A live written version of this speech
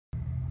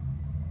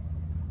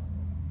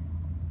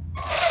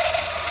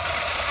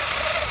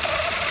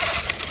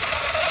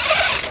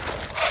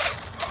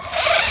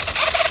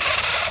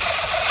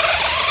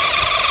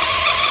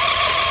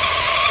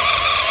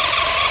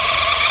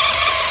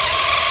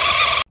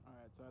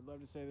love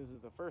to say this is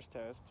the first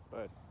test,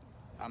 but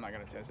I'm not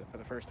going to test it for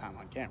the first time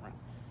on camera.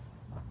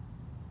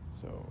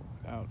 So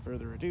without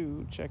further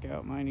ado, check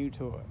out my new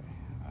toy.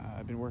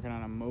 I've been working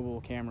on a mobile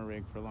camera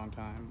rig for a long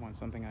time. Want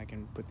something I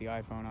can put the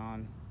iPhone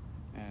on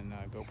and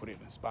go put it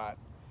in a spot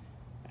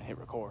and hit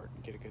record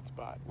and get a good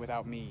spot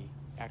without me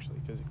actually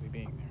physically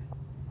being there.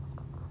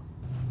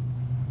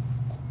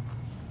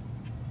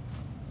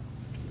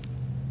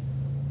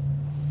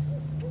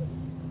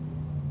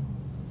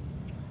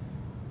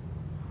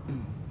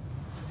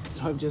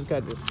 So I've just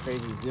got this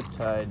crazy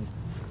zip-tied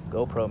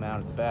GoPro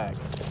mount at the back,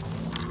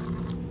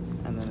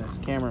 and then this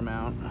camera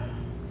mount,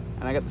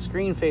 and I got the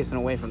screen facing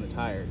away from the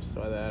tires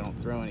so that I don't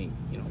throw any,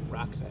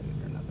 rocks at it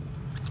or nothing.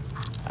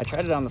 I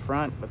tried it on the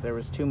front, but there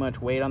was too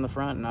much weight on the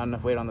front and not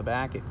enough weight on the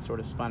back. It sort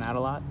of spun out a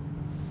lot,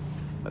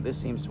 but this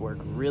seems to work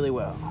really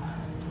well.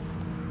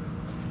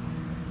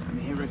 Let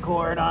me hit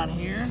record on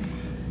here.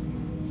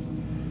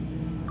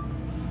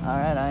 All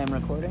right, I am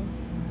recording.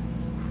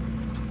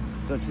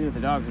 Let's go see what the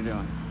dogs are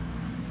doing.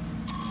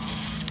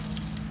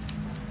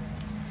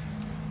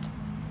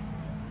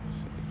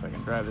 If I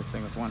can drive this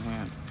thing with one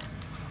hand.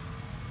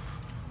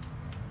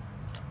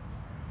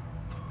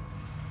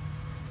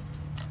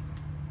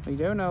 What you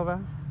doing,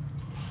 Nova?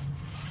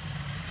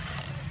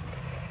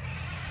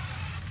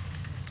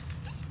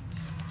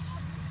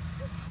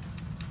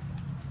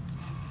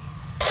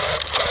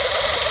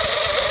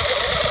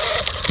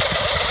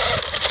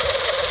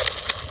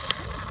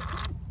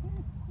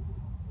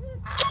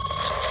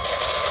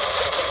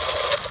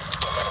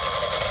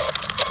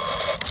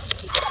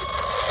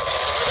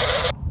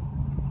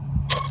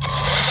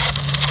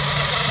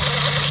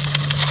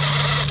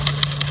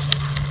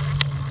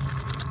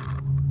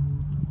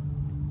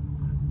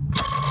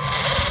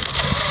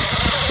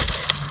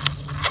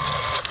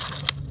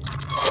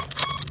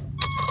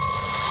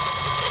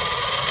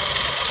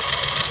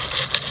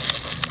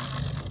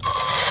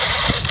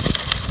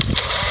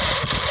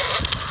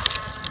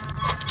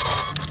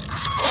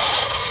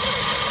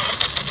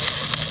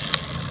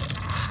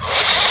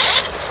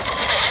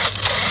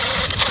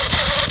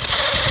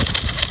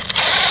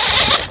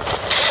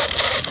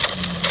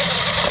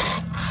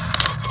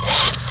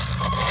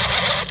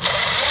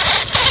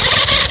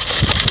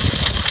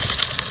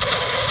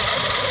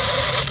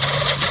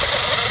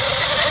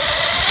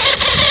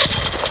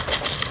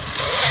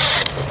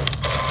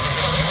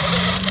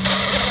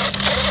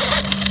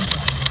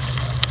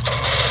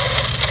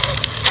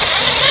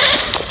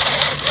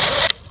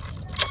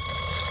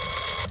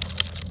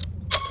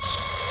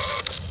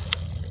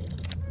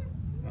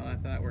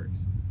 That's how it works.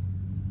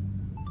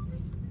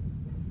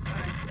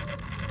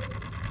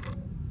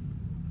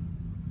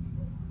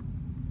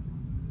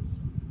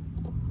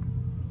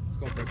 Let's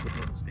go for a quick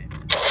little spin.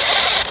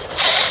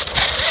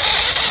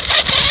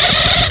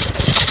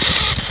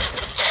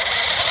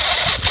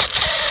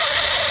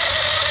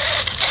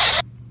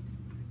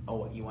 Oh,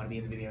 what, you want to be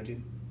in the video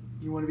too?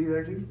 You want to be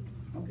there too?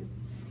 Okay.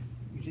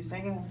 You just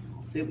hang on.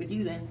 I'll sit with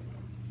you then.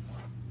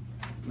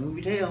 Move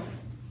your tail.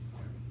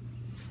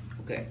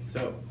 Okay,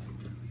 so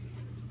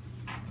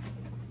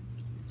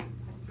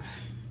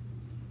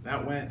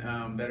that went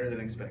better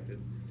than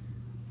expected.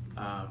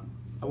 I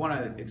want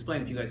to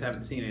explain, if you guys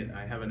haven't seen it,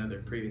 I have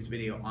another previous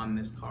video on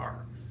this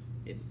car.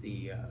 It's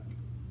the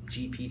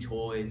GP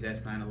Toys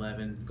S911.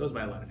 It goes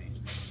by a lot of names.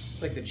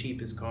 It's like the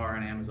cheapest car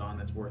on Amazon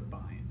that's worth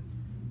buying.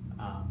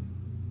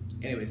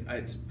 Anyways,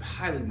 it's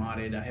highly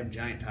modded. I have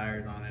giant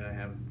tires on it. I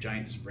have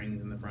giant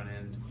springs in the front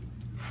end.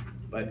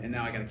 And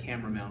now I got a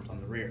camera mount on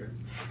the rear.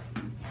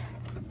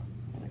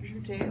 There's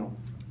your tail.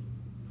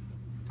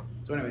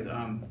 So anyways,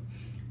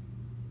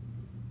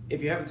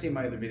 if you haven't seen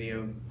my other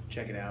video,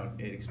 check it out.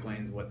 It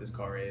explains what this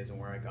car is and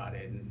where I got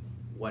it and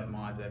what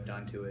mods I've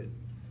done to it.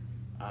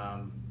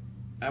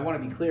 I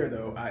want to be clear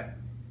though,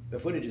 the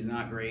footage is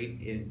not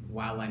great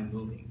while I'm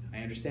moving. I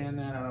understand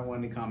that. I don't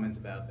want any comments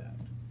about that.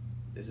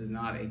 This is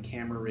not a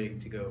camera rig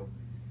to go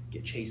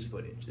get chase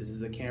footage. This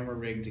is a camera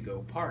rig to go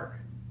park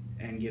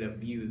and get a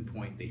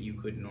viewpoint that you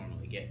couldn't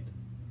normally get.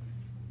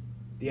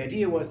 The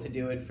idea was to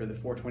do it for the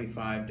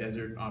 425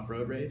 desert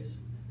off-road race,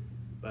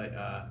 but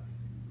I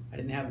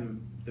didn't have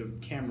the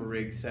camera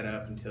rig set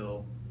up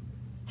until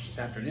this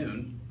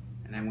afternoon,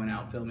 and I went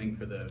out filming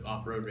for the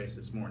off-road race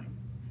this morning.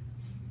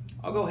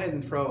 I'll go ahead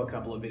and throw a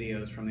couple of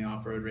videos from the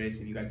off-road race.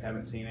 If you guys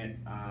haven't seen it,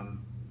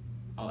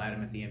 I'll add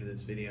them at the end of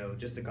this video,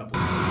 just a couple.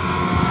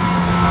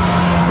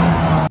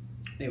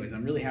 Anyways,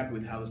 I'm really happy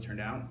with how this turned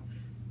out.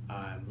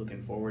 I'm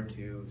looking forward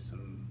to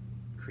some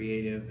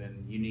creative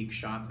and unique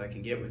shots I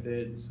can get with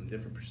it, some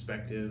different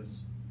perspectives,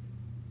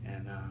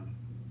 and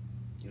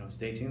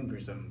stay tuned for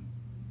some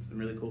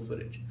really cool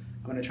footage.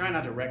 I'm going to try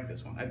not to wreck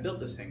this one. I built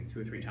this thing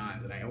 2 or 3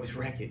 times and I always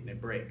wreck it and it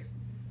breaks.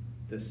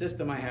 The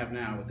system I have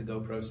now with the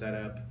GoPro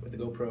setup, with the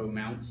GoPro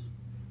mounts,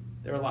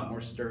 they're a lot more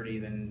sturdy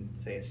than,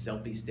 say, a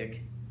selfie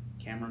stick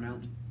camera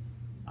mount.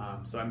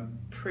 So I'm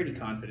pretty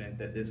confident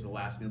that this will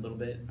last me a little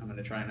bit. I'm going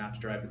to try not to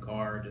drive the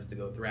car just to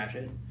go thrash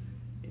it.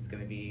 It's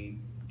going to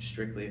be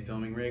strictly a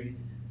filming rig.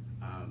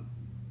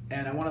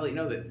 And I want to let you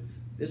know that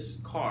this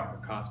car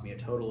cost me a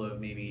total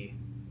of maybe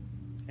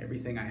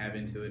Everything I have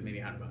into it, maybe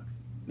 $100,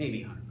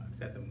 maybe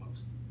 $100 at the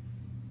most.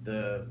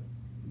 The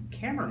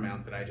camera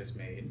mount that I just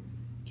made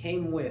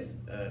came with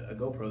a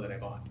GoPro that I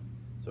bought,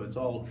 so it's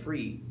all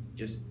free,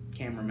 just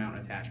camera mount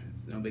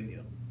attachments, no big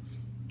deal.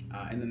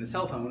 And then the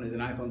cell phone is an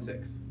iPhone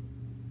 6.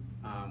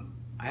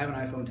 I have an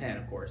iPhone 10,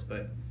 of course,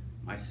 but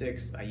my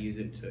 6, I use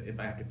it to, if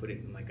I have to put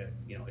it in like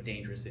a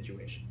dangerous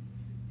situation.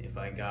 If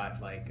I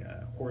got like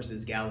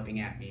horses galloping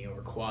at me,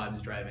 or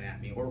quads driving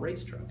at me, or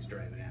race trucks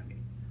driving at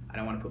me, I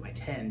don't want to put my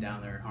 10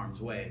 down there in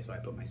harm's way, so I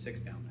put my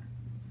 6 down there.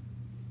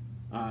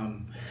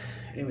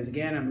 Anyways,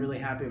 again, I'm really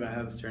happy about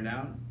how this turned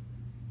out.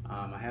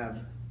 I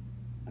have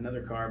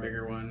another car, a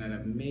bigger one,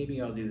 and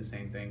maybe I'll do the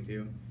same thing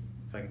too,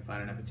 if I can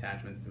find enough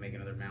attachments to make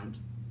another mount.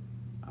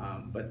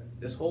 But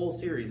this whole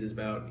series is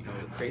about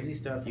the crazy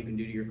stuff you can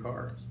do to your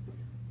cars.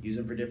 Use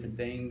them for different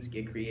things,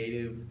 get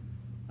creative,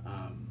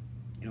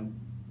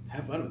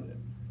 have fun with it.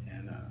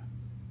 And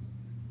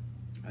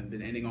I've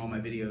been ending all my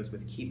videos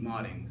with keep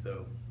modding,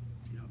 so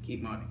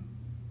keep modding.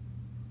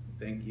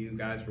 Thank you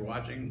guys for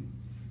watching.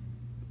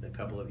 The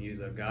couple of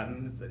views I've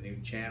gotten, it's a new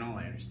channel,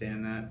 I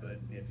understand that, but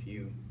if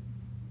you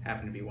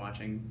happen to be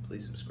watching,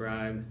 please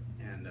subscribe,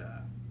 and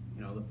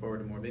look forward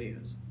to more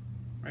videos.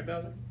 Right,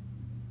 Bowser?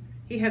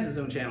 He has his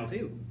own channel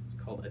too.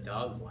 It's called A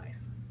Dog's Life.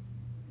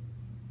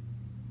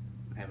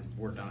 I haven't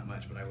worked on it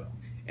much, but I will.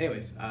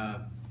 Anyways,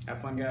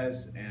 have fun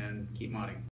guys, and keep modding.